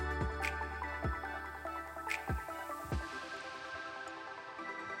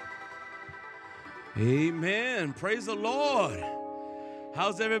Amen. Praise the Lord.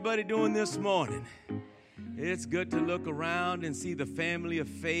 How's everybody doing this morning? It's good to look around and see the family of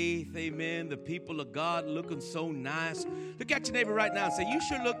faith. Amen. The people of God looking so nice. Look at your neighbor right now and say, you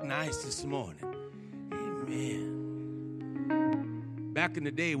sure look nice this morning. Amen. Back in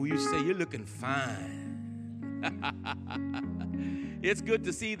the day, we used to say, you're looking fine. It's good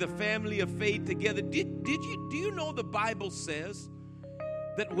to see the family of faith together. Do you know the Bible says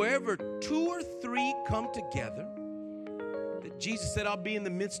that wherever two or three come together, that Jesus said, I'll be in the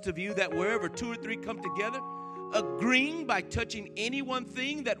midst of you, that wherever two or three come together, agreeing by touching any one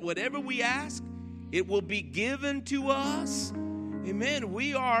thing, that whatever we ask, it will be given to us. Amen.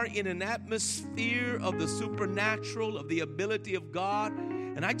 We are in an atmosphere of the supernatural, of the ability of God.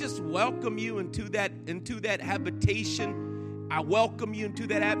 And I just welcome you into that habitation. I welcome you into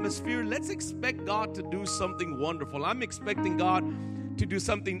that atmosphere. Let's expect God to do something wonderful. I'm expecting God to do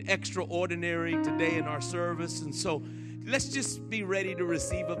something extraordinary today in our service. And so let's just be ready to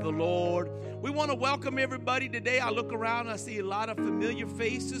receive of the Lord. We want to welcome everybody today. I look around, I see a lot of familiar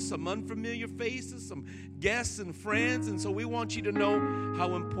faces, some unfamiliar faces, some guests and friends. And so we want you to know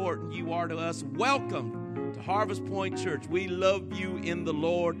how important you are to us. Welcome to Harvest Point Church. We love you in the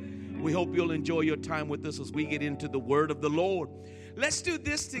Lord. We hope you'll enjoy your time with us as we get into the word of the Lord. Let's do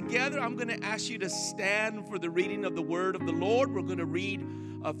this together. I'm going to ask you to stand for the reading of the word of the Lord. We're going to read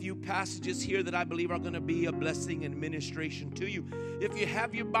a few passages here that I believe are going to be a blessing and ministration to you. If you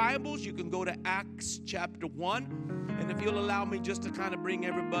have your Bibles, you can go to Acts chapter 1. And if you'll allow me just to kind of bring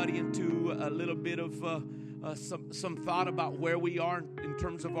everybody into a little bit of some thought about where we are in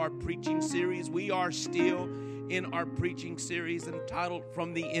terms of our preaching series. We are still in our preaching series entitled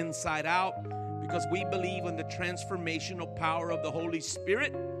From the Inside Out, because we believe in the transformational power of the Holy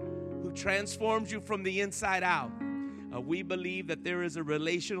Spirit who transforms you from the inside out. We believe that there is a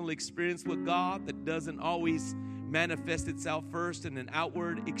relational experience with God that doesn't always manifest itself first in an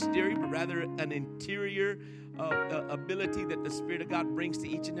outward exterior, but rather an interior ability that the Spirit of God brings to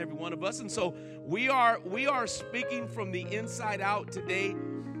each and every one of us. And so we are speaking from the inside out today.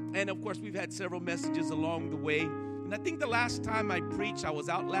 And of course, we've had several messages along the way. And I think the last time I preached, I was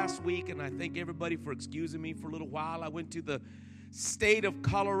out last week, and I thank everybody for excusing me for a little while. I went to the state of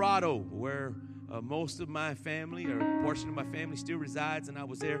Colorado, where most of my family, or a portion of my family, still resides, and I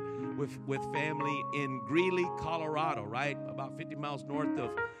was there with family in Greeley, Colorado, right, about 50 miles north of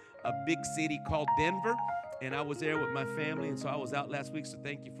a big city called Denver. And I was there with my family, and so I was out last week. So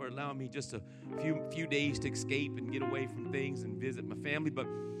thank you for allowing me just a few days to escape and get away from things and visit my family. But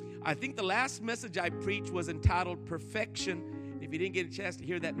I think the last message I preached was entitled Perfection. If you didn't get a chance to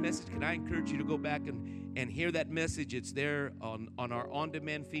hear that message, can I encourage you to go back and hear that message? It's there on our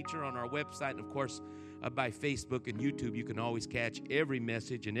on-demand feature on our website. And, of course, by Facebook and YouTube, you can always catch every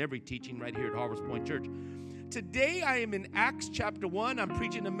message and every teaching right here at Harvest Point Church. Today, I am in Acts chapter 1. I'm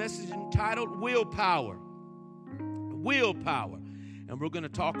preaching a message entitled Willpower. Willpower. And we're going to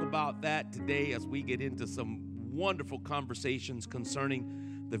talk about that today as we get into some wonderful conversations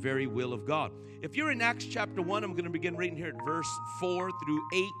concerning the very will of God. If you're in Acts chapter 1, I'm going to begin reading here at verse 4 through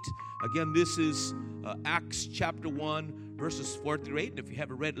 8. Again, this is Acts chapter 1, verses 4 through 8. And if you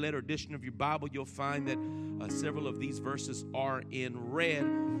have a red letter edition of your Bible, you'll find that several of these verses are in red.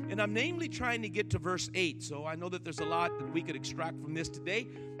 And I'm namely trying to get to verse 8. So I know that there's a lot that we could extract from this today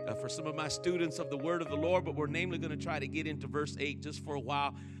for some of my students of the word of the Lord, but we're namely going to try to get into verse 8 just for a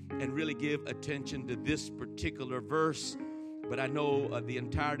while and really give attention to this particular verse. But I know the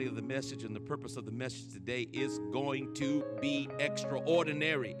entirety of the message and the purpose of the message today is going to be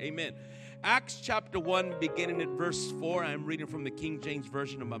extraordinary. Amen. Acts chapter 1, beginning at verse 4. I'm reading from the King James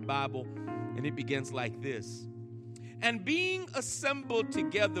Version of my Bible, and it begins like this. And being assembled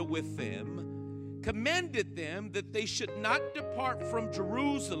together with them, commanded them that they should not depart from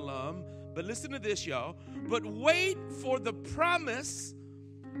Jerusalem, but listen to this, y'all, but wait for the promise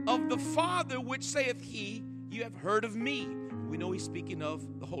of the Father, which saith he, you have heard of me. We know he's speaking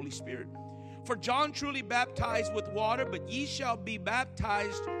of the Holy Spirit. For John truly baptized with water, but ye shall be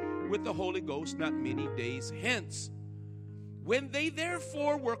baptized with the Holy Ghost not many days hence. When they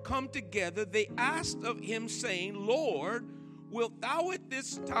therefore were come together, they asked of him, saying, Lord, wilt thou at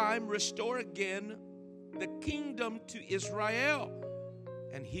this time restore again the kingdom to Israel?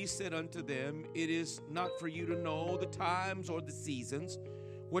 And he said unto them, it is not for you to know the times or the seasons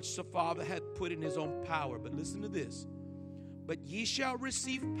which the Father hath put in his own power. But listen to this. But ye shall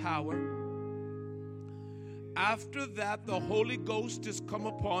receive power. After that the Holy Ghost is come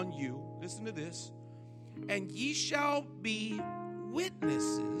upon you. Listen to this. And ye shall be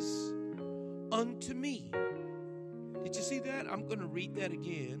witnesses unto me. Did you see that? I'm going to read that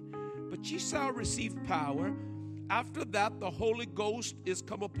again. but ye shall receive power. After that, the Holy Ghost is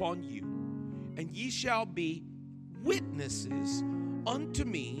come upon you, and ye shall be witnesses unto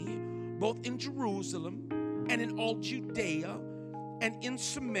me, both in Jerusalem and in all Judea and in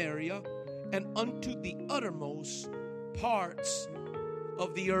Samaria and unto the uttermost parts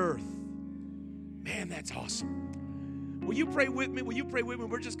of the earth. Man, that's awesome. Will you pray with me? Will you pray with me?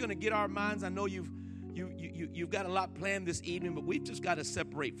 We're just going to get our minds. I know you've got a lot planned this evening, but we've just got to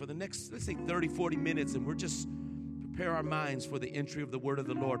separate for the next, let's say, 30, 40 minutes, and we're just prepare our minds for the entry of the word of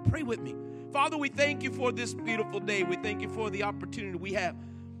the Lord. Pray with me. Father, we thank you for this beautiful day. We thank you for the opportunity we have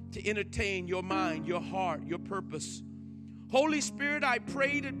to entertain your mind, your heart, your purpose. Holy Spirit, I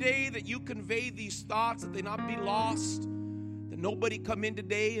pray today that you convey these thoughts, that they not be lost, that nobody come in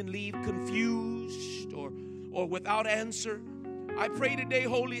today and leave confused or without answer. I pray today,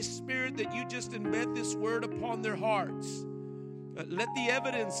 Holy Spirit, that you just embed this word upon their hearts. Let the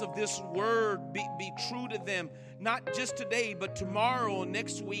evidence of this word be true to them, not just today, but tomorrow and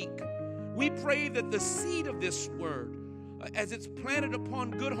next week. We pray that the seed of this word, as it's planted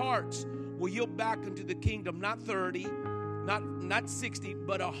upon good hearts, will yield back into the kingdom, not 30, not 60,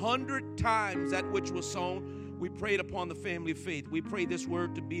 but 100 times that which was sown. We prayed upon the family of faith. We pray this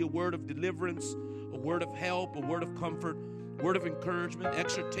word to be a word of deliverance, a word of help, a word of comfort, word of encouragement,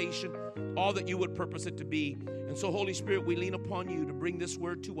 exhortation, all that you would purpose it to be. And so, Holy Spirit, we lean upon you to bring this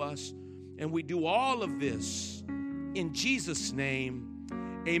word to us. And we do all of this in Jesus' name.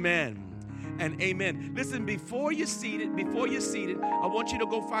 Amen and amen. Listen, before you're seated, I want you to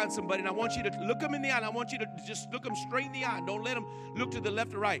go find somebody, and I want you to look them in the eye, and I want you to just look them straight in the eye. Don't let them look to the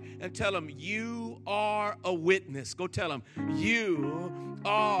left or right, and tell them, you are a witness. Go tell them, you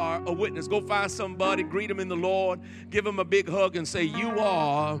are a witness. Go find somebody, greet them in the Lord, give them a big hug, and say, you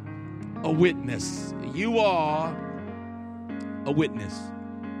are a witness. You are a witness.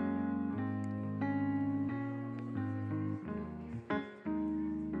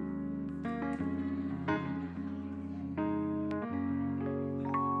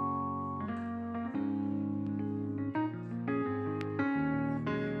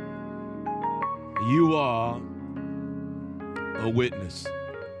 You are a witness.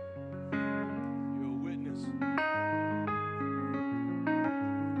 You're a witness.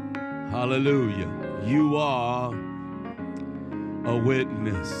 Hallelujah. You are a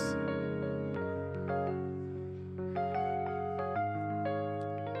witness.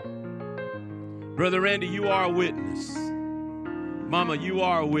 Brother Randy, you are a witness. Mama, you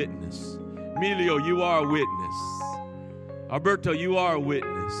are a witness. Emilio, you are a witness. Alberto, you are a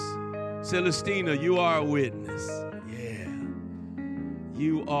witness. Celestina, you are a witness. Yeah.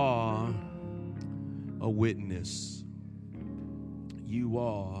 You are a witness. You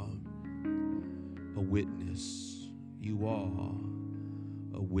are a witness. You are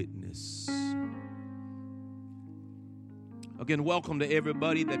a witness. Again, welcome to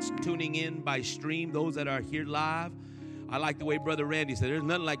everybody that's tuning in by stream, those that are here live. I like the way Brother Randy said, it's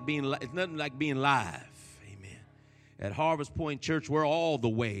nothing like being live. Amen. At Harvest Point Church, we're all the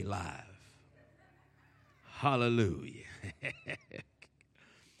way live. Hallelujah.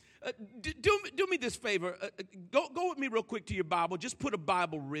 Do me this favor. Go with me real quick to your Bible. Just put a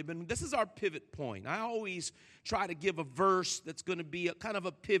Bible ribbon. This is our pivot point. I always try to give a verse that's going to be a kind of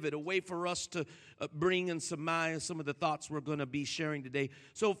a pivot, a way for us to bring and surmise some of the thoughts we're going to be sharing today.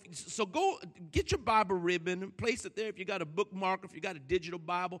 So go get your Bible ribbon, place it there. If you got a bookmark, if you got a digital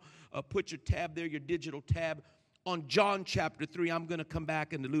Bible, put your tab there, your digital tab on John chapter 3. I'm going to come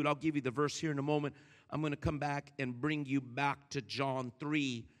back and allude. I'll give you the verse here in a moment. I'm going to come back and bring you back to John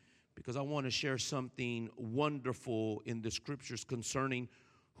 3 because I want to share something wonderful in the scriptures concerning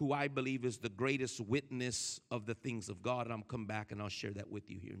who I believe is the greatest witness of the things of God. And I'll come back and I'll share that with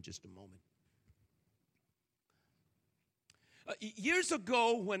you here in just a moment. Years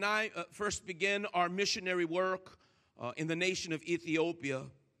ago, when I first began our missionary work in the nation of Ethiopia,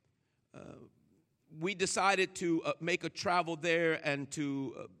 we decided to make a travel there and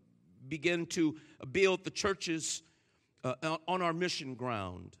to begin to build the churches on our mission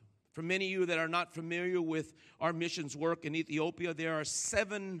ground. For many of you that are not familiar with our missions work in Ethiopia, there are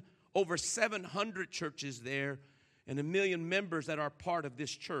over 700 churches there and 1 million members that are part of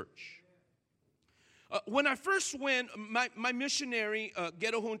this church. When I first went, my missionary,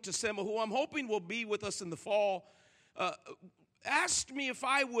 Gedehun Tesema, who I'm hoping will be with us in the fall, asked me if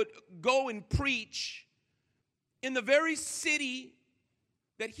I would go and preach in the very city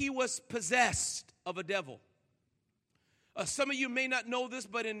that he was possessed of a devil. Some of you may not know this,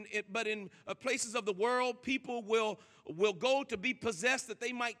 but in places of the world, people will go to be possessed that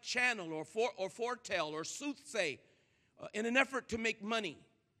they might channel or foretell or soothsay in an effort to make money.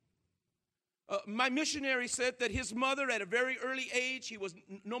 My missionary said that his mother, at a very early age, he was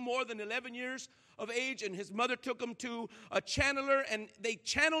no more than 11 years of age, and his mother took him to a channeler, and they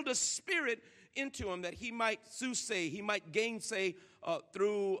channeled a spirit into him that he might soothsay, he might gainsay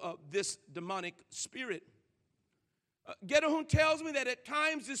through this demonic spirit. Gedahun tells me that at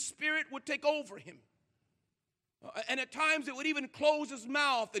times this spirit would take over him. And at times it would even close his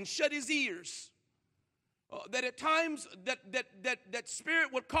mouth and shut his ears. That at times that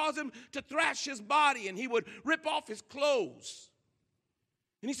spirit would cause him to thrash his body, and he would rip off his clothes.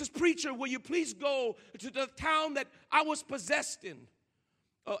 And he says, "Preacher, will you please go to the town that I was possessed in?"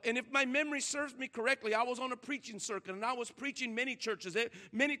 And if my memory serves me correctly, I was on a preaching circuit, and I was preaching many churches,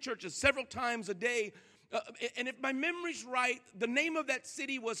 several times a day. And if my memory's right, the name of that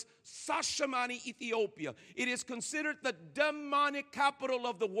city was Shashamane, Ethiopia. It is considered the demonic capital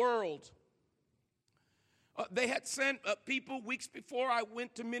of the world. They had sent people weeks before I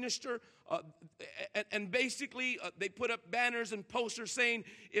went to minister, and basically they put up banners and posters saying,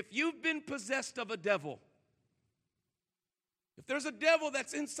 if you've been possessed of a devil, if there's a devil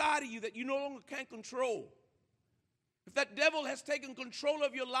that's inside of you that you no longer can control, if that devil has taken control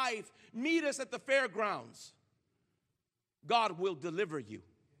of your life, meet us at the fairgrounds. God will deliver you.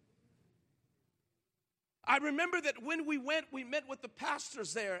 I remember that when we went, we met with the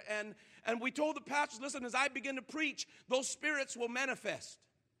pastors there, and we told the pastors, listen, as I begin to preach, those spirits will manifest.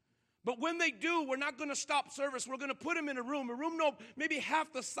 But when they do, we're not going to stop service. We're going to put them in a room no, maybe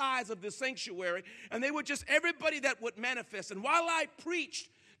half the size of this sanctuary, and they would just, everybody that would manifest. And while I preached,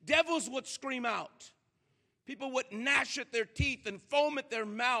 devils would scream out. People would gnash at their teeth and foam at their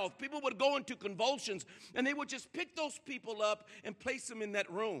mouth. People would go into convulsions, and they would just pick those people up and place them in that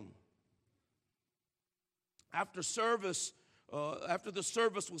room. After the service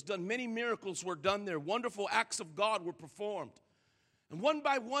was done, many miracles were done there. Wonderful acts of God were performed. And one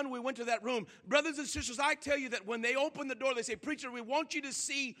by one, we went to that room. Brothers and sisters, I tell you that when they open the door, they say, "Preacher, we want you to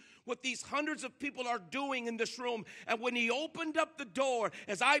see what these hundreds of people are doing in this room." And when he opened up the door,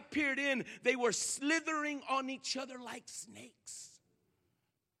 as I peered in, they were slithering on each other like snakes.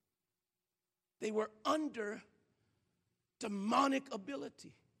 They were under demonic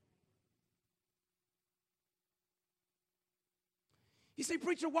ability. You say,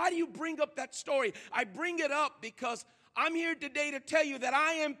 "Preacher, why do you bring up that story?" I bring it up because I'm here today to tell you that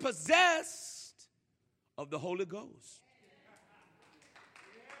I am possessed of the Holy Ghost.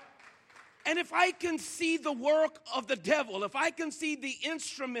 And if I can see the work of the devil, if I can see the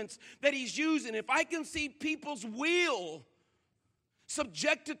instruments that he's using, if I can see people's will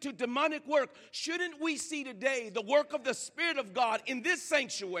subjected to demonic work, shouldn't we see today the work of the Spirit of God in this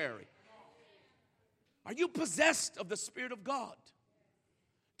sanctuary? Are you possessed of the Spirit of God?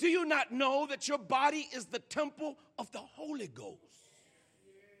 Do you not know that your body is the temple of the Holy Ghost?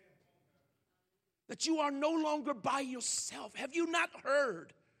 That you are no longer by yourself. Have you not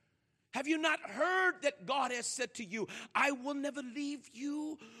heard? Have you not heard that God has said to you, "I will never leave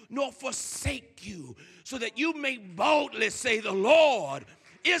you nor forsake you," so that you may boldly say, "The Lord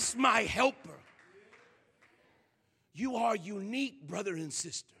is my helper." You are unique, brother and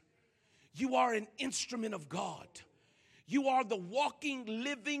sister. You are an instrument of God. You are the walking,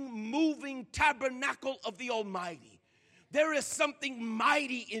 living, moving tabernacle of the Almighty. There is something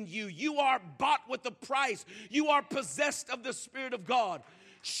mighty in you. You are bought with a price. You are possessed of the Spirit of God.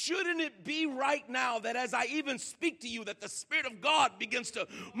 Shouldn't it be right now that as I even speak to you, that the Spirit of God begins to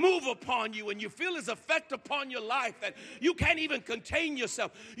move upon you and you feel His effect upon your life, that you can't even contain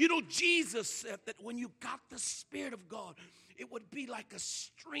yourself? You know, Jesus said that when you got the Spirit of God, it would be like a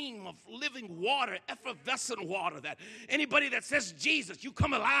stream of living water, effervescent water, that anybody that says Jesus, you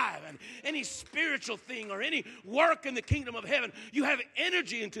come alive, and any spiritual thing or any work in the kingdom of heaven, you have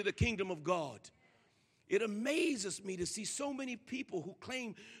energy into the kingdom of God. It amazes me to see so many people who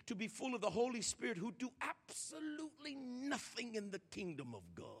claim to be full of the Holy Spirit who do absolutely nothing in the kingdom of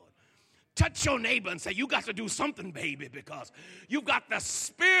God. Touch your neighbor and say, "You got to do something, baby, because you've got the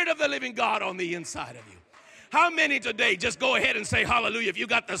Spirit of the living God on the inside of you." How many today just go ahead and say hallelujah if you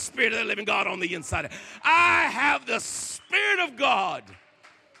got the Spirit of the living God on the inside of you? I have the Spirit of God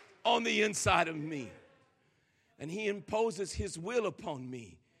on the inside of me, and He imposes His will upon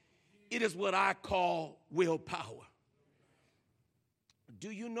me. It is what I call willpower. Do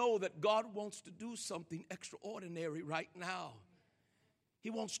you know that God wants to do something extraordinary right now? He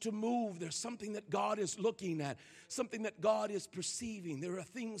wants to move. There's something that God is looking at, something that God is perceiving. There are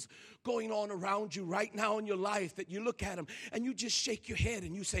things going on around you right now in your life that you look at them and you just shake your head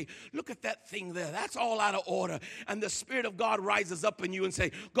and you say, "Look at that thing there. That's all out of order." And the Spirit of God rises up in you and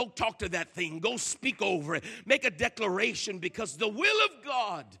say, "Go talk to that thing. Go speak over it. Make a declaration, because the will of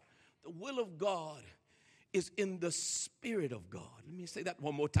God The will of God is in the Spirit of God. Let me say that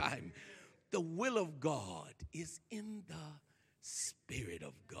one more time. The will of God is in the Spirit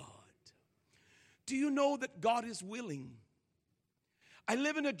of God. Do you know that God is willing? I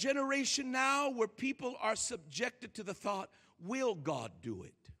live in a generation now where people are subjected to the thought, will God do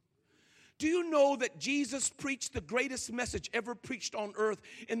it? Do you know that Jesus preached the greatest message ever preached on earth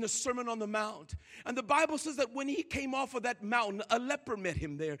in the Sermon on the Mount? And the Bible says that when he came off of that mountain, a leper met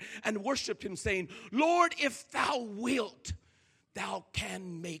him there and worshiped him, saying, Lord, if thou wilt, thou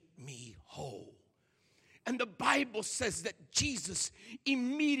can make me whole. And the Bible says that Jesus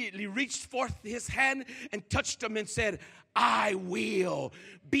immediately reached forth his hand and touched him and said, I will,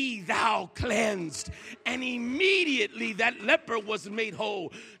 be thou cleansed. And immediately that leper was made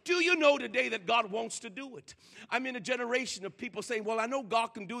whole. Do you know today that God wants to do it? I'm in a generation of people saying, well, I know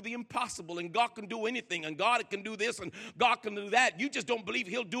God can do the impossible, and God can do anything, and God can do this, and God can do that. You just don't believe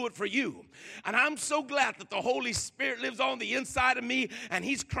he'll do it for you. And I'm so glad that the Holy Spirit lives on the inside of me, and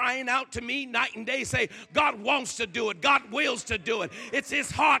he's crying out to me night and day, say, God wants to do it. God wills to do it. It's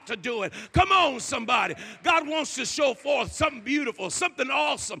his heart to do it. Come on, somebody. God wants to show forth something beautiful, something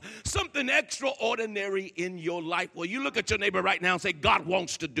awesome, something extraordinary in your life. Well, you look at your neighbor right now and say, God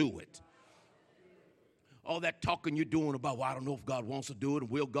wants to do it. All that talking you're doing about, well, I don't know if God wants to do it,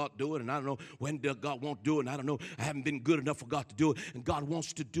 and will God do it, and I don't know when God won't do it, and I don't know, I haven't been good enough for God to do it, and God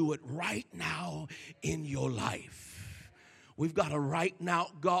wants to do it right now in your life. We've got a right now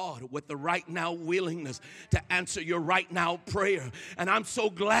God with the right now willingness to answer your right now prayer. And I'm so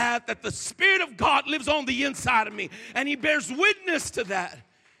glad that the Spirit of God lives on the inside of me, and he bears witness to that.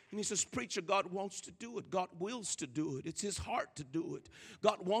 And he says, preacher, God wants to do it. God wills to do it. It's his heart to do it.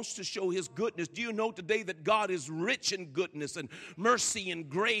 God wants to show his goodness. Do you know today that God is rich in goodness and mercy and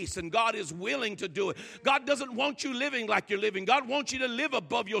grace, and God is willing to do it? God doesn't want you living like you're living. God wants you to live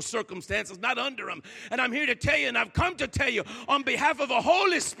above your circumstances, not under them. And I'm here to tell you, and I've come to tell you on behalf of the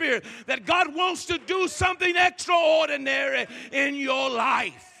Holy Spirit, that God wants to do something extraordinary in your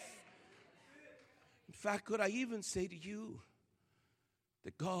life. In fact, could I even say to you,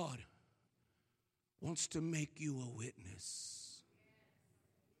 that God wants to make you a witness.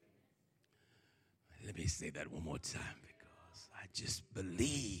 Let me say that one more time, because I just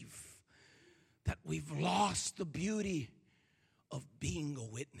believe that we've lost the beauty of being a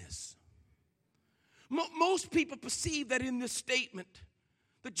witness. Most people perceive that in this statement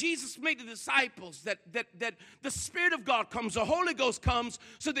that Jesus made the disciples, that the Spirit of God comes, the Holy Ghost comes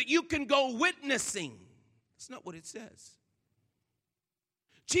so that you can go witnessing. That's not what it says.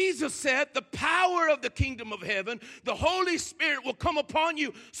 Jesus said the power of the kingdom of heaven, the Holy Spirit will come upon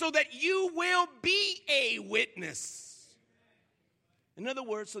you so that you will be a witness. In other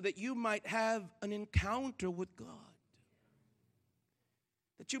words, so that you might have an encounter with God.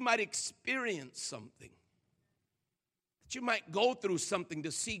 That you might experience something. That you might go through something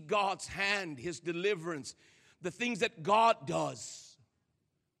to see God's hand, his deliverance, the things that God does.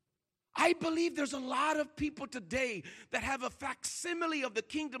 I believe there's a lot of people today that have a facsimile of the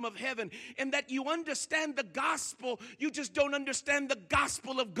kingdom of heaven, and that you understand the gospel, you just don't understand the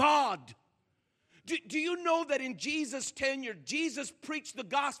gospel of God. Do you know that in Jesus' tenure, Jesus preached the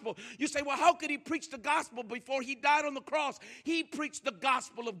gospel? You say, well, how could he preach the gospel before he died on the cross? He preached the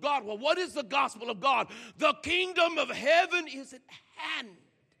gospel of God. Well, what is the gospel of God? The kingdom of heaven is at hand.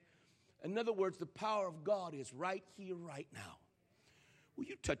 In other words, the power of God is right here, right now. Will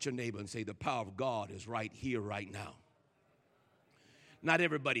you touch your neighbor and say, the power of God is right here, right now? Not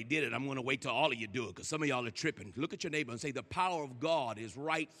everybody did it. I'm going to wait till all of you do it, because some of y'all are tripping. Look at your neighbor and say, the power of God is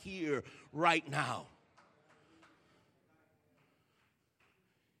right here, right now.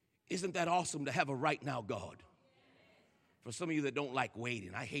 Isn't that awesome to have a right now God? For some of you that don't like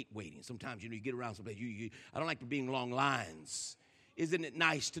waiting, I hate waiting. Sometimes, you get around someplace, I don't like being long lines. Isn't it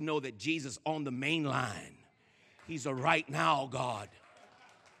nice to know that Jesus on the main line, he's a right now God.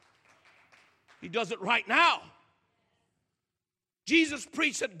 He does it right now. Jesus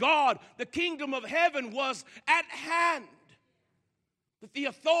preached that God, the kingdom of heaven, was at hand. That the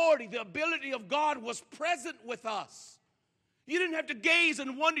authority, the ability of God was present with us. You didn't have to gaze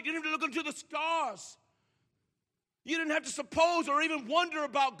and wonder. You didn't have to look into the stars. You didn't have to suppose or even wonder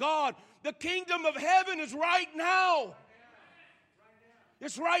about God. The kingdom of heaven is right now.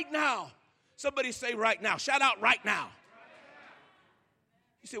 It's right now. Somebody say right now. Shout out right now.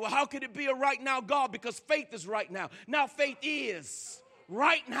 You say, well, how could it be a right now God? Because faith is right now. Now faith is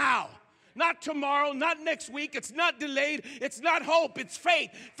right now. Not tomorrow, not next week. It's not delayed. It's not hope. It's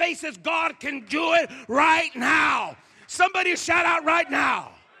faith. Faith says God can do it right now. Somebody shout out right now.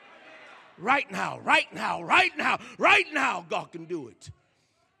 Right now, right now, right now, right now, God can do it.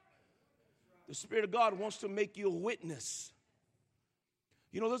 The Spirit of God wants to make you a witness.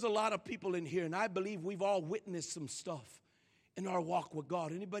 You know, there's a lot of people in here, and I believe we've all witnessed some stuff in our walk with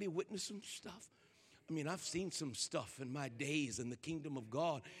God. Anybody witness some stuff? I mean, I've seen some stuff in my days in the kingdom of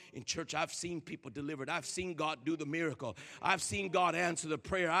God. In church, I've seen people delivered. I've seen God do the miracle. I've seen God answer the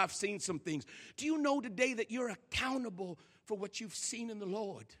prayer. I've seen some things. Do you know today that you're accountable for what you've seen in the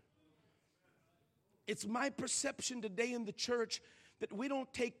Lord? It's my perception today in the church that we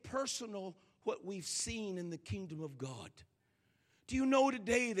don't take personal what we've seen in the kingdom of God. Do you know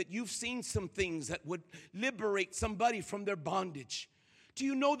today that you've seen some things that would liberate somebody from their bondage? Do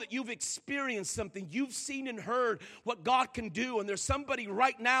you know that you've experienced something? You've seen and heard what God can do, and there's somebody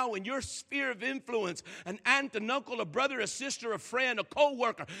right now in your sphere of influence, an aunt, an uncle, a brother, a sister, a friend, a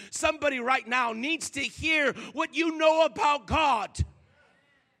co-worker. Somebody right now needs to hear what you know about God.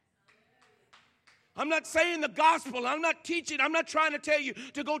 I'm not saying the gospel. I'm not teaching. I'm not trying to tell you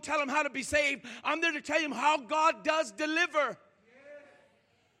to go tell them how to be saved. I'm there to tell you how God does deliver.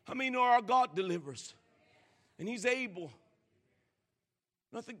 How many know our God delivers? And He's able.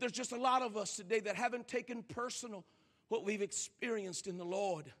 And I think there's just a lot of us today that haven't taken personal what we've experienced in the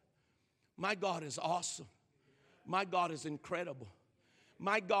Lord. My God is awesome. My God is incredible.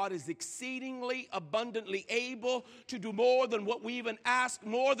 My God is exceedingly abundantly able to do more than what we even ask,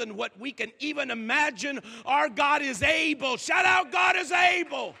 more than what we can even imagine. Our God is able. Shout out, God is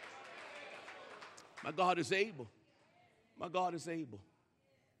able. My God is able. My God is able.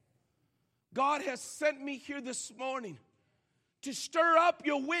 God has sent me here this morning to stir up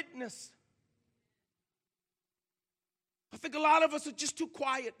your witness. I think a lot of us are just too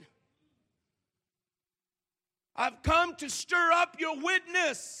quiet. I've come to stir up your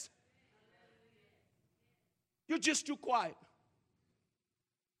witness. You're just too quiet.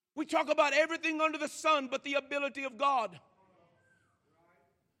 We talk about everything under the sun but the ability of God.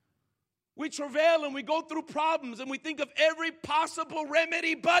 We travail and we go through problems and we think of every possible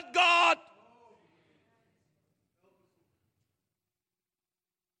remedy but God.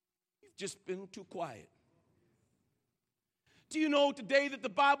 You've just been too quiet. Do you know today that the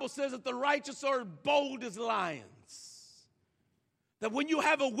Bible says that the righteous are bold as lions? That when you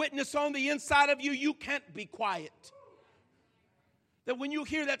have a witness on the inside of you, you can't be quiet. That when you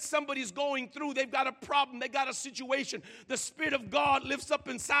hear that somebody's going through, they've got a problem, they got a situation, the Spirit of God lifts up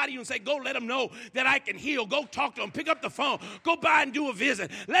inside of you and say, go let them know that I can heal. Go talk to them. Pick up the phone. Go by and do a visit.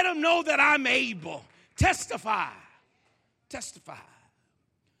 Let them know that I'm able. Testify. Testify.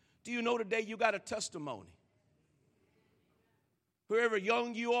 Do you know today you got a testimony? Whoever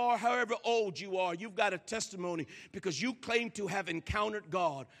young you are, however old you are, you've got a testimony because you claim to have encountered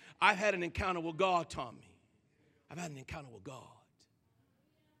God. I've had an encounter with God, Tommy. I've had an encounter with God.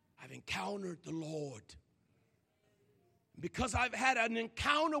 I've encountered the Lord. Because I've had an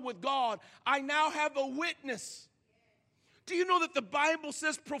encounter with God, I now have a witness. Do you know that the Bible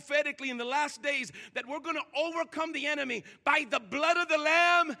says prophetically in the last days that we're going to overcome the enemy by the blood of the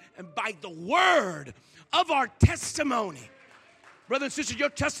Lamb and by the word of our testimony? Brother and sister, your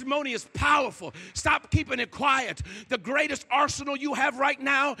testimony is powerful. Stop keeping it quiet. The greatest arsenal you have right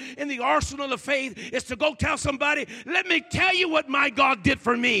now in the arsenal of faith is to go tell somebody, let me tell you what my God did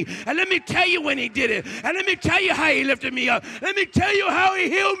for me. And let me tell you when He did it. And let me tell you how He lifted me up. Let me tell you how He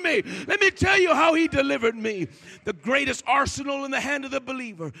healed me. Let me tell you how He delivered me. The greatest arsenal in the hand of the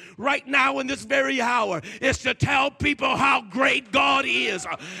believer right now in this very hour is to tell people how great God is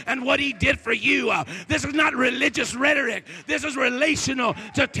and what He did for you. This is not religious rhetoric. This is relational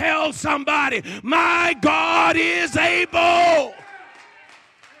to tell somebody, my God is able.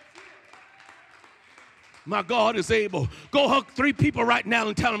 My God is able. Go hug 3 people right now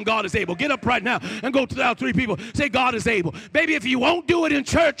and tell them God is able. Get up right now and go tell 3 people. Say God is able. Baby, if you won't do it in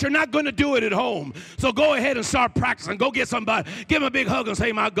church, you're not going to do it at home. So go ahead and start practicing. Go get somebody. Give them a big hug and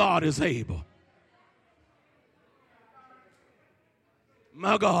say, my God is able.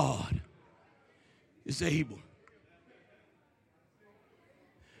 My God is able.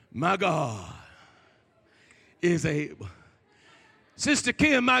 My God is able. Sister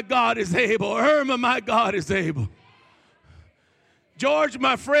Kim, my God is able. Irma, my God is able. George,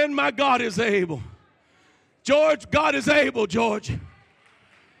 my friend, my God is able. George, God is able, George.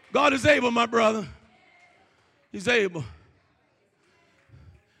 God is able, my brother. He's able.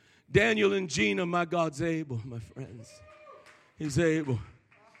 Daniel and Gina, my God's able, my friends. He's able.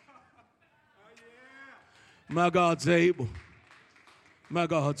 My God's able. My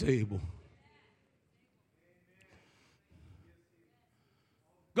God's able.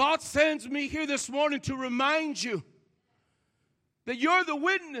 God sends me here this morning to remind you that you're the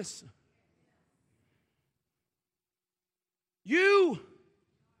witness.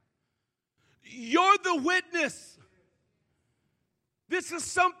 You're the witness. This is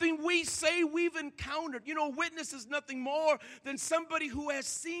something we say we've encountered. You know, witness is nothing more than somebody who has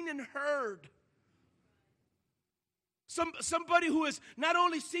seen and heard. Somebody who has not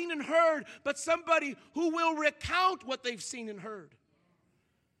only seen and heard, but somebody who will recount what they've seen and heard.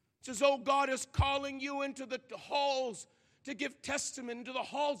 It says, oh, God is calling you into the halls to give testimony, into the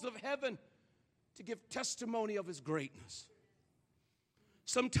halls of heaven to give testimony of his greatness.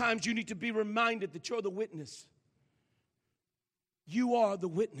 Sometimes you need to be reminded that you're the witness. You are the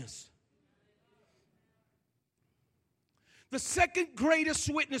witness. The second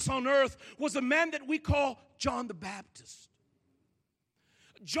greatest witness on earth was a man that we call John the Baptist.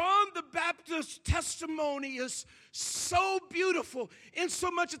 John the Baptist's testimony is so beautiful, in so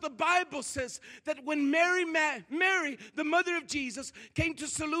much that the Bible says that when Mary, the mother of Jesus, came to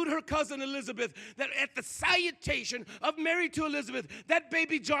salute her cousin Elizabeth, that at the salutation of Mary to Elizabeth, that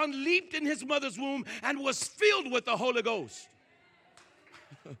baby John leaped in his mother's womb and was filled with the Holy Ghost.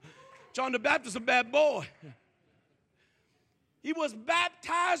 John the Baptist, a bad boy. He was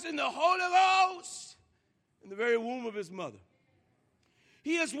baptized in the Holy Ghost in the very womb of his mother.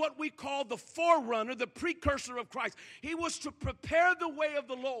 He is what we call the forerunner, the precursor of Christ. He was to prepare the way of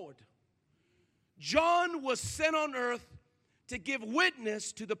the Lord. John was sent on earth to give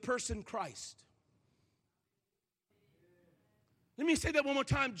witness to the person Christ. Let me say that one more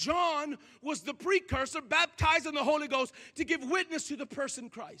time. John was the precursor, baptized in the Holy Ghost, to give witness to the person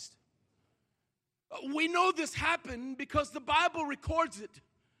Christ. We know this happened because the Bible records it.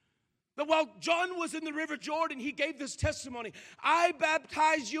 That while John was in the river Jordan, he gave this testimony. I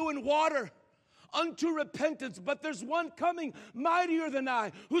baptize you in water unto repentance, but there's one coming mightier than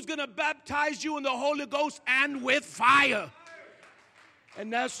I who's going to baptize you in the Holy Ghost and with fire.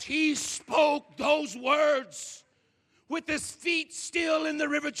 And as he spoke those words, with his feet still in the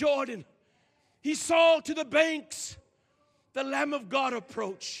river Jordan, he saw to the banks the Lamb of God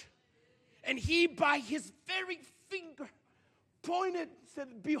approach. And he, by his very finger, pointed, said,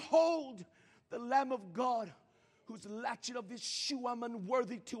 behold, the Lamb of God, whose latchet of his shoe I'm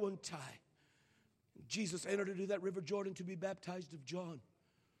unworthy to untie. And Jesus entered into that river Jordan to be baptized of John.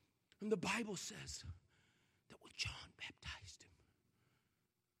 And the Bible says that when John baptized him,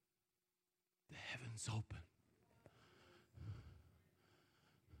 the heavens opened.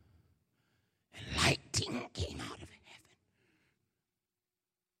 And lightning came out of heaven.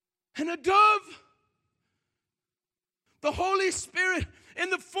 And a dove, the Holy Spirit in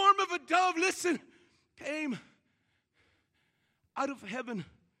the form of a dove, listen, came out of heaven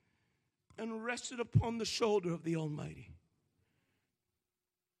and rested upon the shoulder of the Almighty.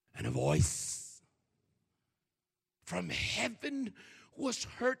 And a voice from heaven was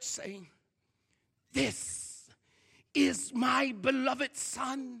heard saying, this is my beloved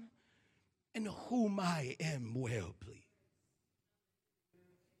Son, in whom I am well pleased.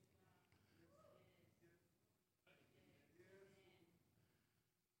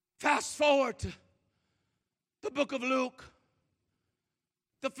 Fast forward to the book of Luke.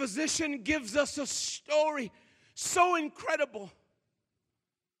 The physician gives us a story so incredible.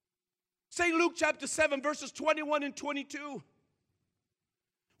 St. Luke chapter 7, verses 21 and 22.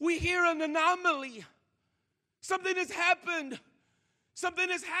 We hear an anomaly. Something has happened. Something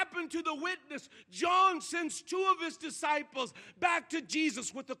has happened to the witness. John sends two of his disciples back to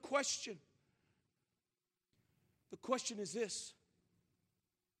Jesus with a question. The question is this: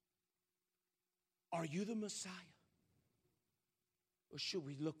 are you the Messiah? Or should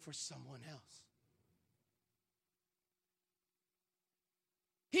we look for someone else?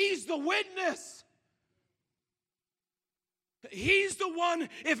 He's the witness. He's the one,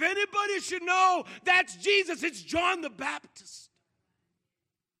 if anybody should know, that's Jesus. It's John the Baptist.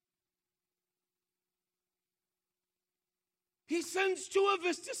 He sends two of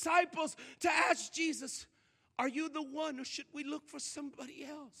his disciples to ask Jesus, are you the one, or should we look for somebody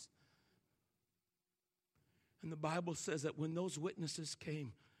else? And the Bible says that when those witnesses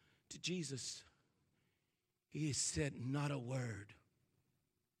came to Jesus, he said not a word.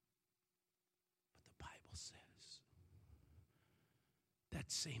 But the Bible says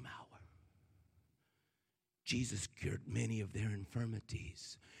that same hour, Jesus cured many of their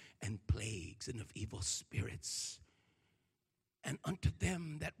infirmities and plagues and of evil spirits. And unto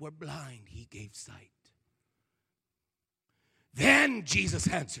them that were blind, he gave sight. Then Jesus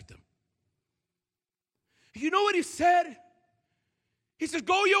answered them. You know what he said? He said,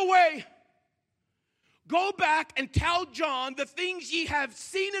 go your way. Go back and tell John the things ye have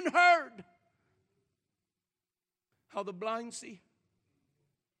seen and heard. How the blind see,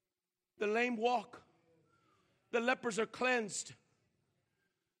 the lame walk, the lepers are cleansed,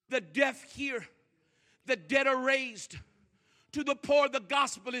 The deaf hear, the dead are raised. To the poor, the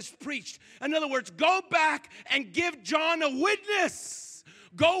gospel is preached. In other words, go back and give John a witness.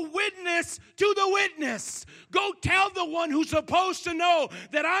 Go witness to the witness. Go tell the one who's supposed to know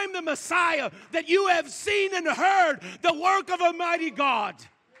that I'm the Messiah, that you have seen and heard the work of a mighty God.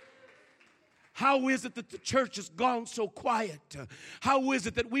 How is it that the church has gone so quiet? How is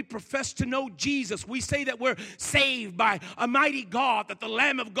it that we profess to know Jesus? We say that we're saved by a mighty God, that the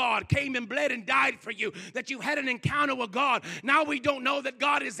Lamb of God came and bled and died for you, that you had an encounter with God. Now we don't know that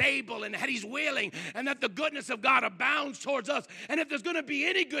God is able and that He's willing and that the goodness of God abounds towards us. And if there's going to be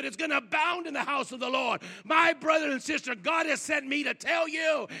any good, it's going to abound in the house of the Lord. My brother and sister, God has sent me to tell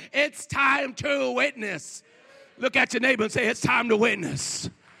you it's time to witness. Look at your neighbor and say, it's time to witness.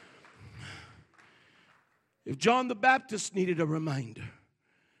 If John the Baptist needed a reminder,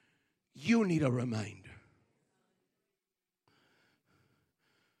 you need a reminder.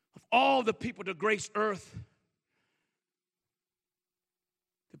 Of all the people to grace earth,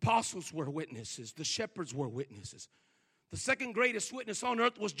 the apostles were witnesses, the shepherds were witnesses. The second greatest witness on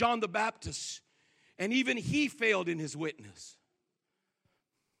earth was John the Baptist, and even he failed in his witness.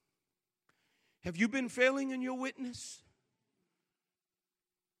 Have you been failing in your witness?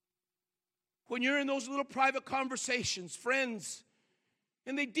 When you're in those little private conversations, friends,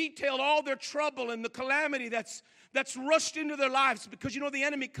 and they detail all their trouble and the calamity that's rushed into their lives, because you know the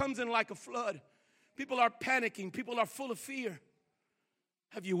enemy comes in like a flood. People are panicking. People are full of fear.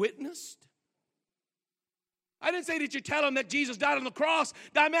 Have you witnessed? I didn't say that you tell them that Jesus died on the cross.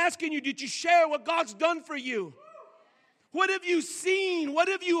 I'm asking you, did you share what God's done for you? What have you seen? What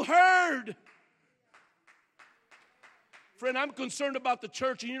have you heard? Friend, I'm concerned about the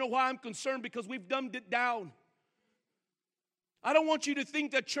church, and you know why I'm concerned? Because we've dumbed it down. I don't want you to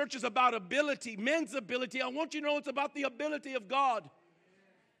think that church is about ability, men's ability. I want you to know it's about the ability of God.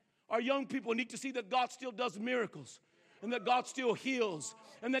 Our young people need to see that God still does miracles, and that God still heals,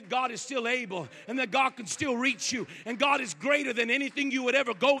 and that God is still able, and that God can still reach you, and God is greater than anything you would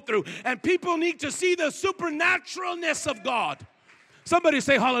ever go through. And people need to see the supernaturalness of God. Somebody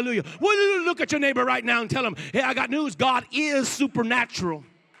say hallelujah. Well, look at your neighbor right now and tell him, hey, I got news. God is supernatural.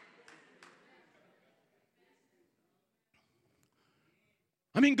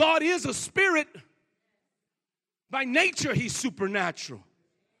 I mean, God is a spirit. By nature, He's supernatural.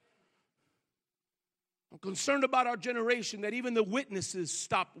 I'm concerned about our generation that even the witnesses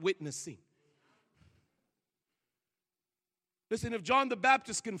stop witnessing. Listen, if John the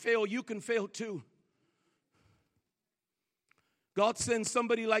Baptist can fail, you can fail too. God sends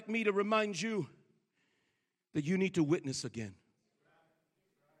somebody like me to remind you that you need to witness again.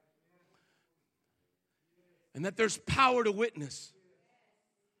 And that there's power to witness.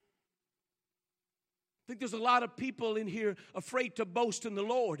 I think there's a lot of people in here afraid to boast in the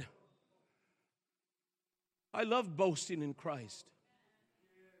Lord. I love boasting in Christ.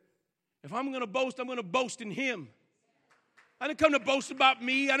 If I'm going to boast in Him. I didn't come to boast about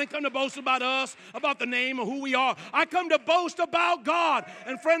me. I didn't come to boast about us, about the name or who we are. I come to boast about God.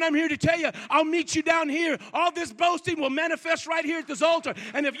 And friend, I'm here to tell you, I'll meet you down here. All this boasting will manifest right here at this altar.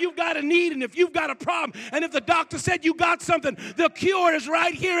 And if you've got a need and if you've got a problem and if the doctor said you got something, the cure is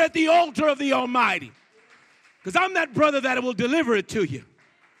right here at the altar of the Almighty. Because I'm that brother that will deliver it to you.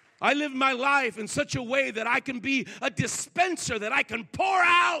 I live my life in such a way that I can be a dispenser, that I can pour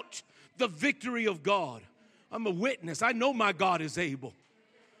out the victory of God. I'm a witness. I know my God is able.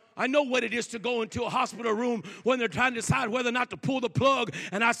 I know what it is to go into a hospital room when they're trying to decide whether or not to pull the plug.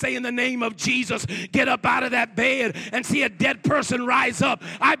 And I say, in the name of Jesus, get up out of that bed and see a dead person rise up.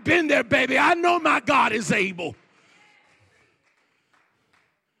 I've been there, baby. I know my God is able.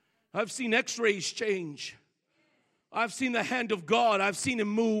 I've seen x-rays change. I've seen the hand of God. I've seen Him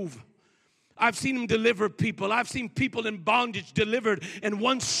move. I've seen Him deliver people. I've seen people in bondage delivered in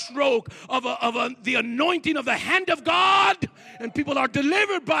one stroke of the anointing of the hand of God. And people are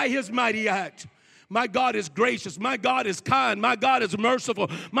delivered by His mighty act. My God is gracious. My God is kind. My God is merciful.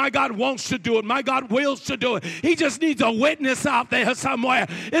 My God wants to do it. My God wills to do it. He just needs a witness out there somewhere.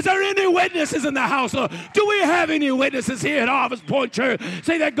 Is there any witnesses in the house? Do we have any witnesses here at Harvest Point Church?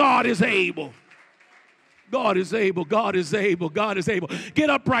 Say that God is able. God is able, God is able, God is able. Get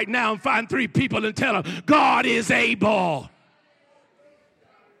up right now and find 3 people and tell them, God is able.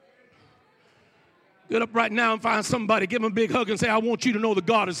 Get up right now and find somebody, give them a big hug and say, I want you to know that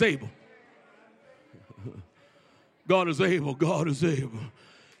God is able. God is able, God is able,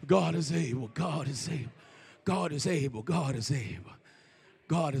 God is able, God is able, God is able, God is able,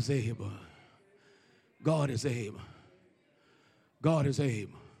 God is able, God is able, God is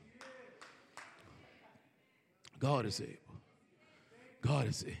able. God is able. God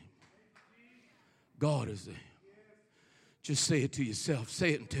is able. God is able. Just say it to yourself.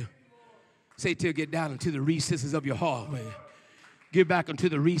 Say it till get down into the recesses of your heart, man. Get back into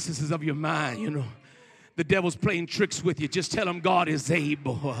the recesses of your mind, you know. The devil's playing tricks with you. Just tell him God is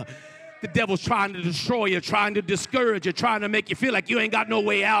able. The devil's trying to destroy you, trying to discourage you, trying to make you feel like you ain't got no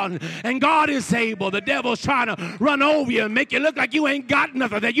way out. And God is able. The devil's trying to run over you and make you look like you ain't got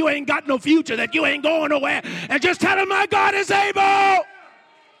nothing, that you ain't got no future, that you ain't going nowhere. And just tell him, my God is able.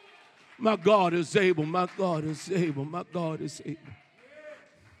 My God is able. My God is able. My God is able.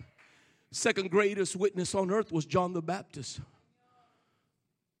 Second greatest witness on earth was John the Baptist.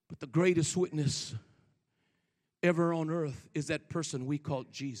 But the greatest witness ever on earth is that person we call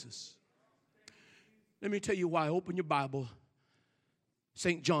Jesus. Let me tell you why. Open your Bible.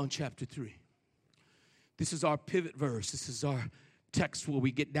 St. John chapter 3. This is our pivot verse. This is our text where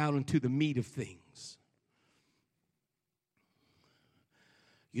we get down into the meat of things.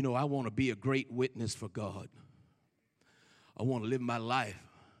 You know, I want to be a great witness for God. I want to live my life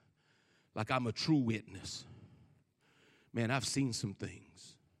like I'm a true witness. Man, I've seen some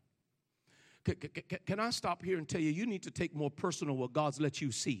things. Can I stop here and tell you, you need to take more personal what God's let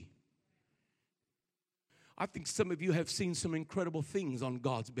you see. I think some of you have seen some incredible things on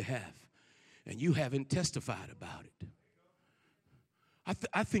God's behalf, and you haven't testified about it.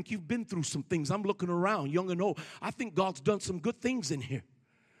 I think you've been through some things. I'm looking around, young and old. I think God's done some good things in here.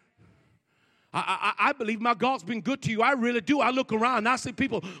 I believe my God's been good to you. I really do. I look around and I see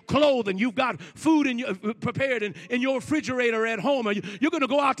people clothed, and you've got food prepared in your refrigerator at home. And you're going to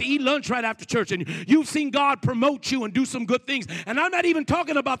go out to eat lunch right after church, and you've seen God promote you and do some good things. And I'm not even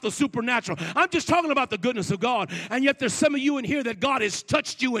talking about the supernatural. I'm just talking about the goodness of God. And yet there's some of you in here that God has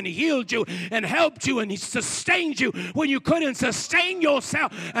touched you and healed you and helped you, and He sustained you when you couldn't sustain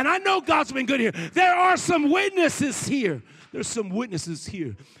yourself. And I know God's been good here. There are some witnesses here. There's some witnesses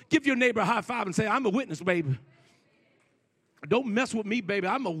here. Give your neighbor a high five and say, I'm a witness, baby. Don't mess with me, baby.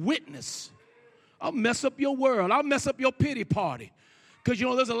 I'm a witness. I'll mess up your world. I'll mess up your pity party. Because, you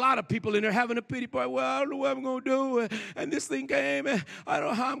know, there's a lot of people in there having a pity party. Well, I don't know what I'm going to do. And this thing came, and I don't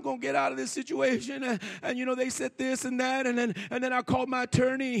know how I'm going to get out of this situation. And you know, they said this and that. And then I called my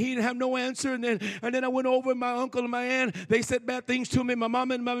attorney, and he didn't have no answer. And then I went over, my uncle and my aunt, they said bad things to me. My mom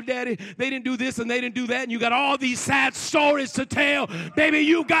and my daddy, they didn't do this and they didn't do that. And you got all these sad stories to tell. Baby,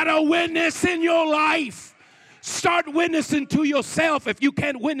 you got a witness in your life. Start witnessing to yourself if you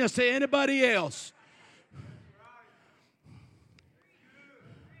can't witness to anybody else.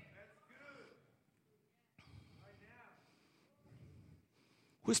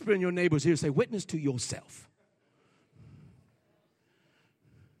 Whisper in your neighbor's ear, say, witness to yourself.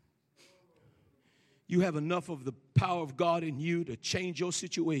 You have enough of the power of God in you to change your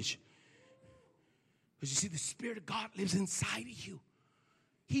situation. Because you see, the Spirit of God lives inside of you.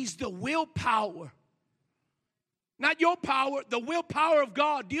 He's the willpower. Not your power, the willpower of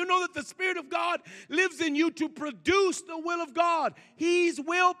God. Do you know that the Spirit of God lives in you to produce the will of God? He's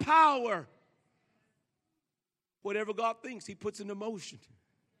willpower. Whatever God thinks, He puts into motion.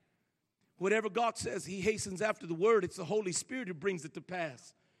 Whatever God says, He hastens after the word. It's the Holy Spirit who brings it to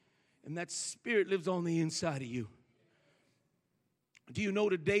pass. And that Spirit lives on the inside of you. Do you know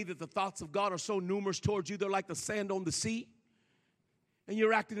today that the thoughts of God are so numerous towards you, they're like the sand on the sea? And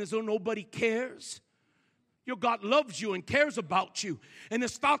you're acting as though nobody cares? Your God loves you and cares about you. And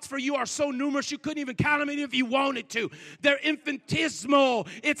His thoughts for you are so numerous you couldn't even count them if you wanted to. They're infinitesimal.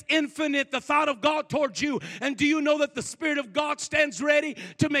 It's infinite, the thought of God towards you. And do you know that the Spirit of God stands ready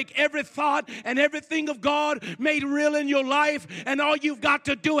to make every thought and everything of God made real in your life? And all you've got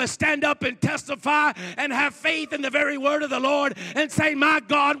to do is stand up and testify and have faith in the very word of the Lord and say, my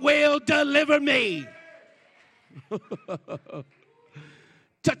God will deliver me.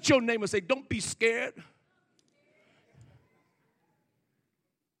 Touch your neighbor and say, don't be scared.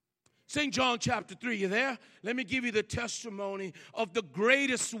 St. John chapter 3, you there? Let me give you the testimony of the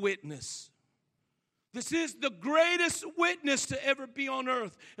greatest witness. This is the greatest witness to ever be on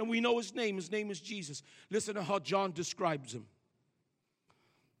earth. And we know his name. His name is Jesus. Listen to how John describes him.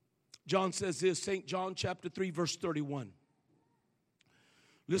 John says this, St. John chapter 3, verse 31.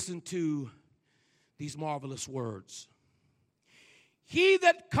 Listen to these marvelous words. He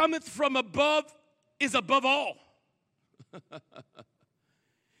that cometh from above is above all.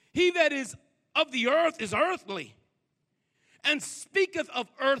 He that is of the earth is earthly, and speaketh of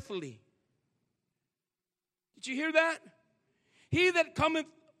earthly. Did you hear that? He that cometh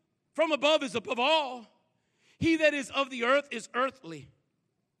from above is above all. He that is of the earth is earthly,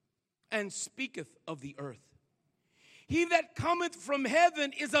 and speaketh of the earth. He that cometh from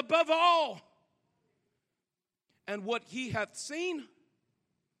heaven is above all. And what he hath seen,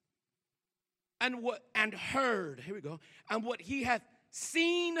 and heard. Here we go. And what he hath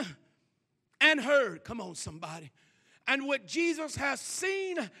seen and heard. Come on, somebody. And what Jesus has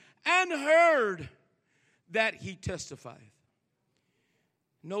seen and heard, that he testifieth.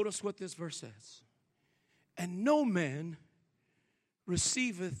 Notice what this verse says. And no man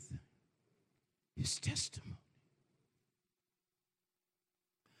receiveth his testimony.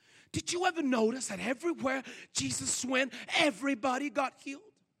 Did you ever notice that everywhere Jesus went, everybody got healed?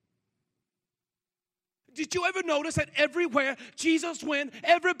 Did you ever notice that everywhere Jesus went,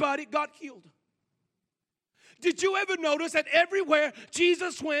 everybody got healed? Did you ever notice that everywhere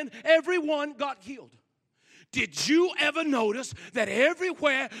Jesus went, everyone got healed? Did you ever notice that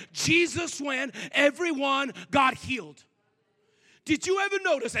everywhere Jesus went, everyone got healed? Did you ever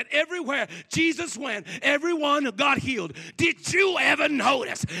notice that everywhere Jesus went, everyone got healed? Did you ever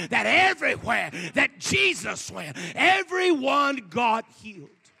notice that everywhere that Jesus went, everyone got healed?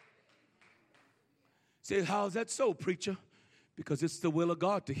 Say, how is that so, preacher? Because it's the will of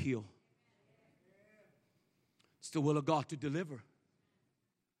God to heal. It's the will of God to deliver.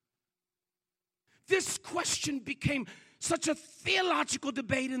 This question became such a theological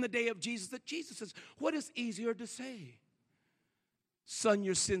debate in the day of Jesus that Jesus says, what is easier to say? Son,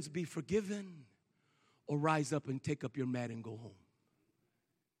 your sins be forgiven, or rise up and take up your mat and go home.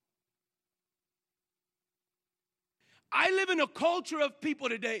 I live in a culture of people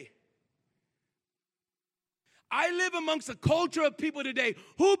today. I live amongst a culture of people today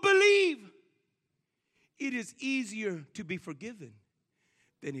who believe it is easier to be forgiven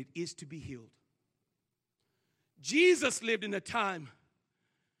than it is to be healed. Jesus lived in a time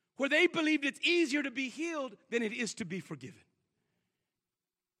where they believed it's easier to be healed than it is to be forgiven.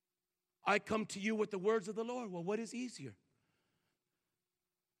 I come to you with the words of the Lord. Well, what is easier?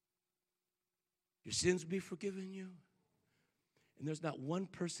 Your sins be forgiven you. And there's not one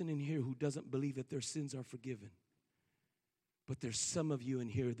person in here who doesn't believe that their sins are forgiven. But there's some of you in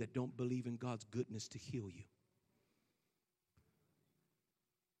here that don't believe in God's goodness to heal you.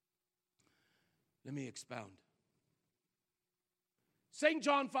 Let me expound. St.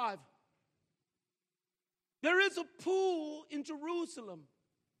 John 5. There is a pool in Jerusalem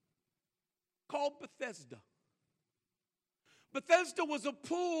called Bethesda. Bethesda was a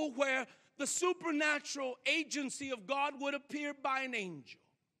pool where the supernatural agency of God would appear by an angel.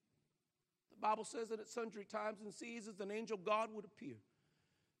 The Bible says that at sundry times and seasons an angel of God would appear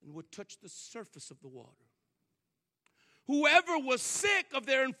and would touch the surface of the water. Whoever was sick of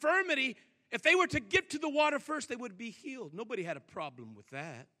their infirmity, if they were to get to the water first, they would be healed. Nobody had a problem with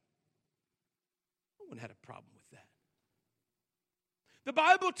that. No one had a problem with that. The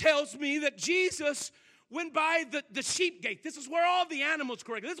Bible tells me that Jesus went by the sheep gate. This is where all the animals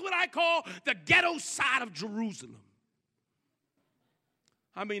correct. This is what I call the ghetto side of Jerusalem.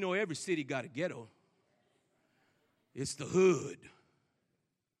 How many know every city got a ghetto? It's the hood.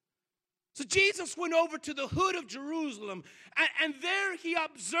 So Jesus went over to the hood of Jerusalem, and there he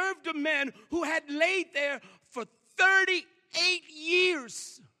observed a man who had laid there for 38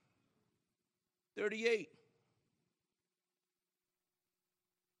 years. 38.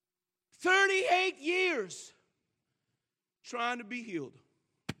 38 years trying to be healed.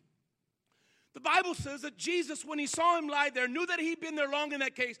 The Bible says that Jesus, when he saw him lie there, knew that he'd been there long in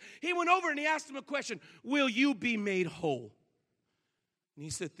that case. He went over and he asked him a question, will you be made whole? And he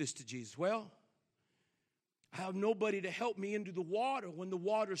said this to Jesus, well, I have nobody to help me into the water when the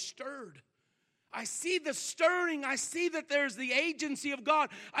water stirred. I see the stirring. I see that there's the agency of God.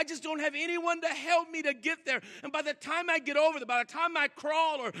 I just don't have anyone to help me to get there. And by the time I get over there, by the time I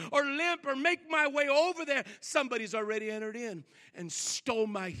crawl or limp or make my way over there, somebody's already entered in and stole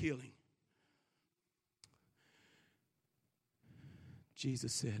my healing.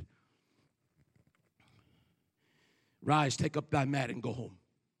 Jesus said, rise, take up thy mat and go home.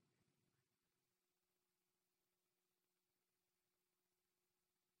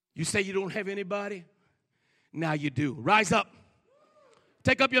 You say you don't have anybody? Now you do. Rise up.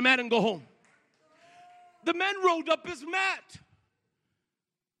 Take up your mat and go home. The man rolled up his mat.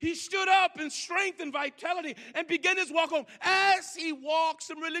 He stood up in strength and vitality and began his walk home. As he walked,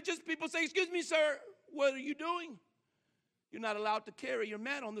 some religious people say, excuse me, sir, what are you doing? You're not allowed to carry your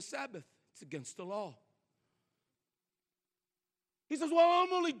mat on the Sabbath. It's against the law. He says, well,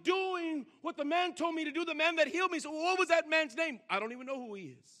 I'm only doing what the man told me to do, the man that healed me. So what was that man's name? I don't even know who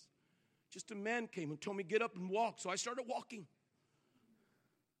he is. Just a man came and told me, get up and walk. So I started walking.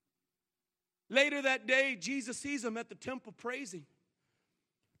 Later that day, Jesus sees him at the temple praising.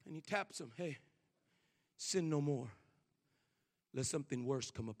 And he taps him, hey, sin no more, lest something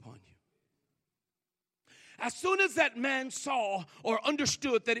worse come upon you. As soon as that man saw or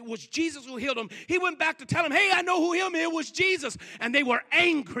understood that it was Jesus who healed him, he went back to tell him, hey, I know who healed me. It was Jesus. And they were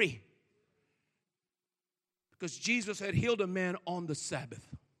angry because Jesus had healed a man on the Sabbath.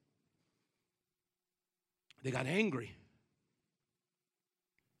 They got angry.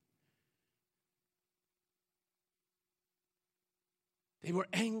 They were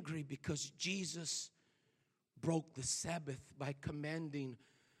angry because Jesus broke the Sabbath by commanding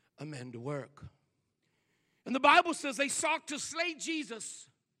a man to work. And the Bible says they sought to slay Jesus.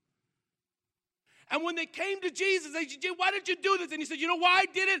 And when they came to Jesus, they said, why did you do this? And he said, you know why I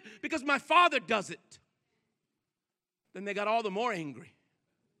did it? Because my Father does it. Then they got all the more angry.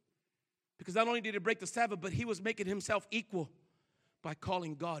 Because not only did he break the Sabbath, but he was making himself equal by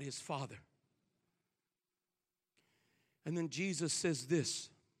calling God his Father. And then Jesus says this.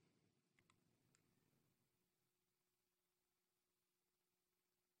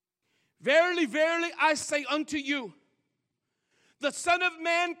 Verily, verily, I say unto you, the Son of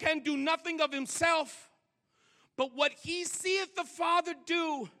Man can do nothing of himself, but what he seeth the Father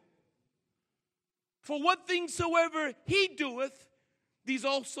do. For what things soever he doeth, these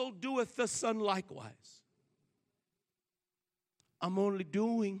also doeth the Son likewise. I'm only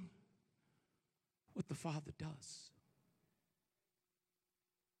doing what the Father does.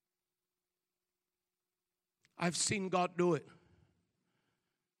 I've seen God do it.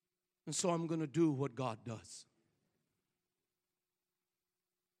 And so I'm going to do what God does.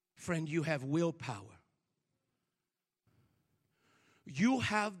 Friend, you have willpower. You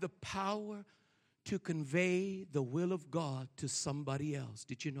have the power to convey the will of God to somebody else.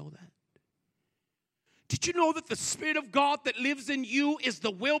 Did you know that? Did you know that the Spirit of God that lives in you is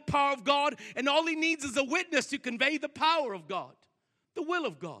the willpower of God, and all he needs is a witness to convey the power of God, the will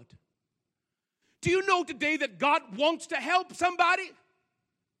of God? Do you know today that God wants to help somebody?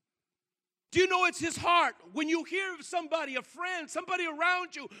 Do you know it's his heart when you hear of somebody, a friend, somebody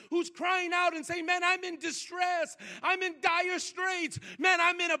around you who's crying out and saying, man, I'm in distress. I'm in dire straits. Man,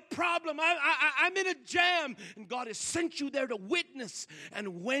 I'm in a problem. I'm in a jam. And God has sent you there to witness.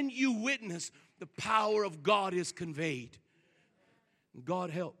 And when you witness, the power of God is conveyed. And God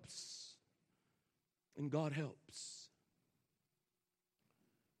helps. And God helps.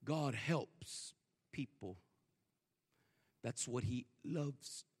 God helps people. That's what he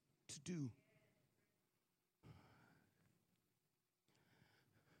loves to do.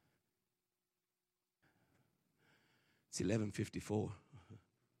 It's 11:54.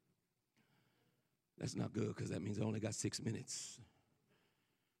 That's not good because that means I only got 6 minutes.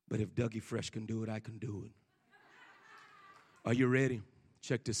 But if Dougie Fresh can do it, I can do it. Are you ready?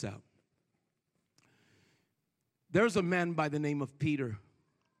 Check this out. There's a man by the name of Peter.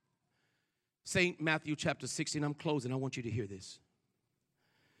 St. Matthew chapter 16. I'm closing. I want you to hear this.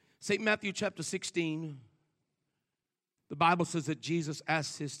 St. Matthew chapter 16. The Bible says that Jesus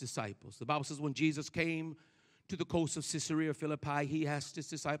asked his disciples. The Bible says when Jesus came to the coast of Caesarea Philippi, he asked his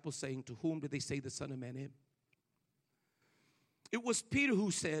disciples, saying, to whom do they say the Son of Man is? It was Peter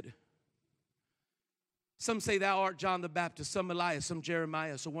who said, some say thou art John the Baptist, some Elias, some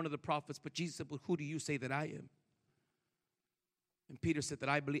Jeremiah, so one of the prophets. But Jesus said, well, who do you say that I am? And Peter said that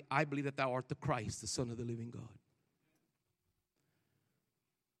I believe that thou art the Christ, the Son of the living God.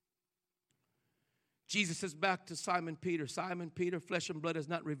 Jesus says back to Simon Peter, flesh and blood has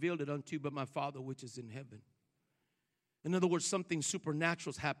not revealed it unto you, but my Father which is in heaven. In other words, something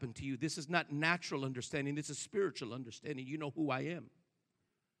supernatural has happened to you. This is not natural understanding. This is spiritual understanding. You know who I am.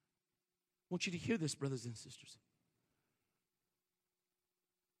 I want you to hear this, brothers and sisters.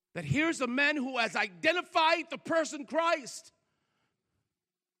 That here's a man who has identified the person Christ.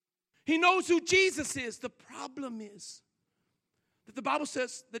 He knows who Jesus is. The problem is that the Bible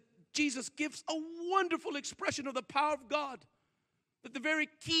says that Jesus gives a wonderful expression of the power of God. That the very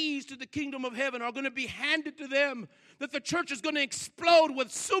keys to the kingdom of heaven are going to be handed to them. That the church is going to explode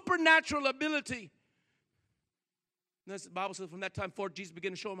with supernatural ability. And the Bible says from that time forward, Jesus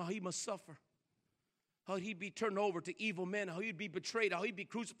began to show him how he must suffer. How he'd be turned over to evil men. How he'd be betrayed. How he'd be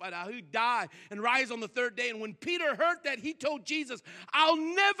crucified. How he'd die and rise on the third day. And when Peter heard that, he told Jesus, I'll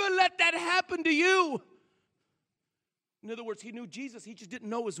never let that happen to you. In other words, he knew Jesus. He just didn't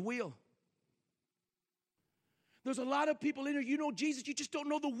know his will. There's a lot of people in here, you know Jesus, you just don't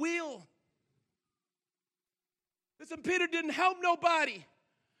know the will. Listen, Peter didn't help nobody.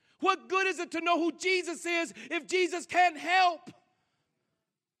 What good is it to know who Jesus is if Jesus can't help?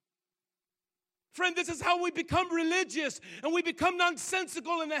 Friend, this is how we become religious and we become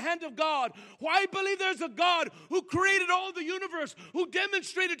nonsensical in the hand of God. Why believe there's a God who created all the universe, who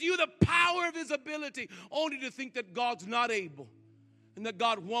demonstrated to you the power of his ability, only to think that God's not able and that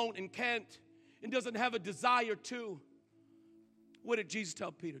God won't and can't and doesn't have a desire to. What did Jesus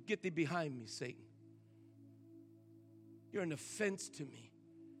tell Peter? Get thee behind me, Satan. You're an offense to me.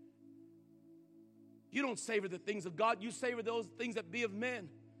 You don't savor the things of God. You savor those things that be of men.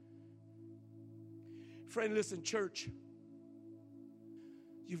 Friend, listen, church.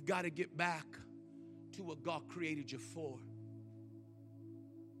 You've got to get back to what God created you for.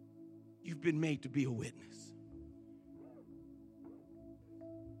 You've been made to be a witness.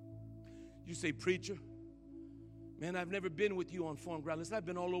 You say, preacher, man, I've never been with you on foreign ground. Listen, I've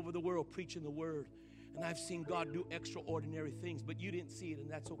been all over the world preaching the word, and I've seen God do extraordinary things, but you didn't see it,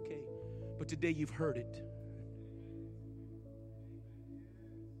 and that's okay. But today you've heard it.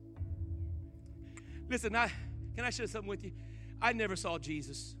 Listen, can I share something with you? I never saw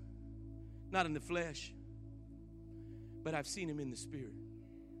Jesus, not in the flesh, but I've seen him in the spirit.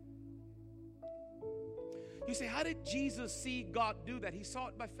 You say, how did Jesus see God do that? He saw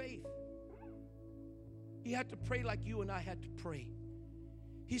it by faith. He had to pray like you and I had to pray.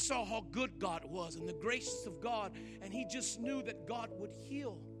 He saw how good God was and the grace of God, and he just knew that God would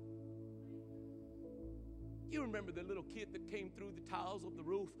heal. You remember the little kid that came through the tiles of the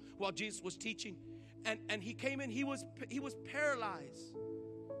roof while Jesus was teaching? And he came in, he was paralyzed.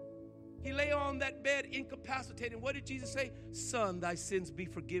 He lay on that bed incapacitated. And what did Jesus say? Son, thy sins be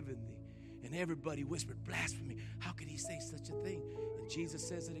forgiven thee. And everybody whispered, blasphemy. How could he say such a thing? And Jesus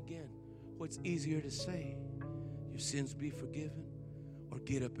says it again. What's easier to say? Your sins be forgiven, or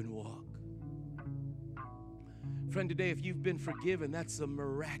get up and walk? Friend, today, if you've been forgiven, that's a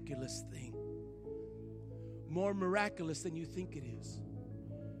miraculous thing. More miraculous than you think it is.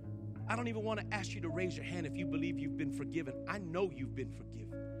 I don't even want to ask you to raise your hand if you believe you've been forgiven. I know you've been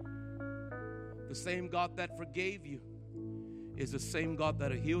forgiven. The same God that forgave you is the same God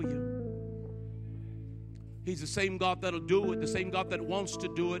that'll heal you. He's the same God that'll do it, the same God that wants to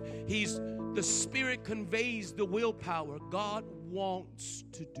do it. The Spirit conveys the willpower. God wants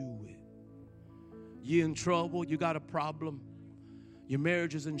to do it. You in trouble, you got a problem. Your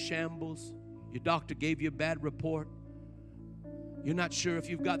marriage is in shambles. Your doctor gave you a bad report. You're not sure if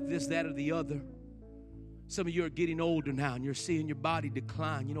you've got this, that, or the other. Some of you are getting older now and you're seeing your body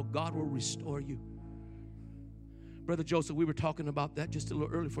decline. You know, God will restore you. Brother Joseph, we were talking about that just a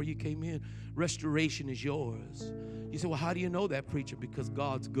little early before you came in. Restoration is yours. You say, well, how do you know that, preacher? Because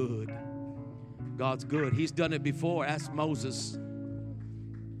God's good. God's good. He's done it before. Ask Moses.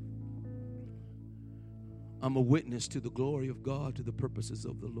 I'm a witness to the glory of God, to the purposes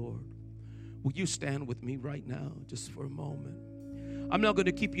of the Lord. Will you stand with me right now just for a moment? I'm not going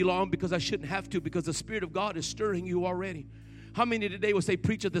to keep you long because I shouldn't have to, because the Spirit of God is stirring you already. How many today will say,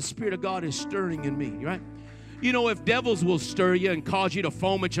 preacher, the Spirit of God is stirring in me, right? You know, if devils will stir you and cause you to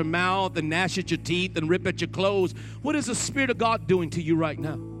foam at your mouth and gnash at your teeth and rip at your clothes, what is the Spirit of God doing to you right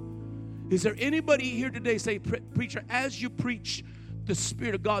now? Is there anybody here today say, preacher, as you preach, the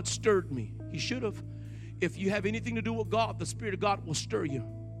Spirit of God stirred me? He should have. If you have anything to do with God, the Spirit of God will stir you.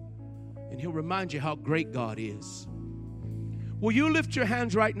 And he'll remind you how great God is. Will you lift your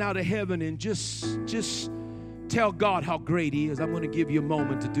hands right now to heaven and just tell God how great he is? I'm going to give you a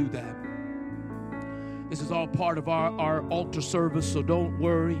moment to do that. This is all part of our altar service, so don't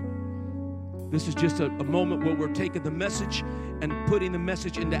worry. This is just a moment where we're taking the message and putting the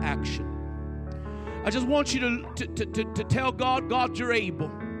message into action. I just want you to tell God, God, you're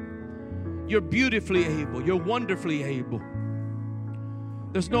able. You're beautifully able. You're wonderfully able.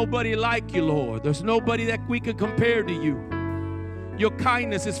 There's nobody like you, Lord. There's nobody that we can compare to you. Your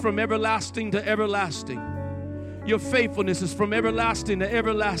kindness is from everlasting to everlasting. Your faithfulness is from everlasting to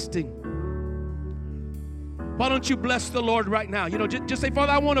everlasting. Why don't you bless the Lord right now? You know, just say,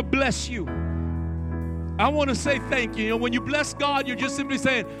 Father, I want to bless you. I want to say thank you. You know, when you bless God, you're just simply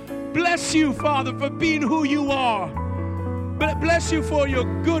saying, bless you, Father, for being who you are. Bless you for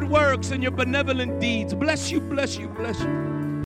your good works and your benevolent deeds. Bless you, bless you, bless you.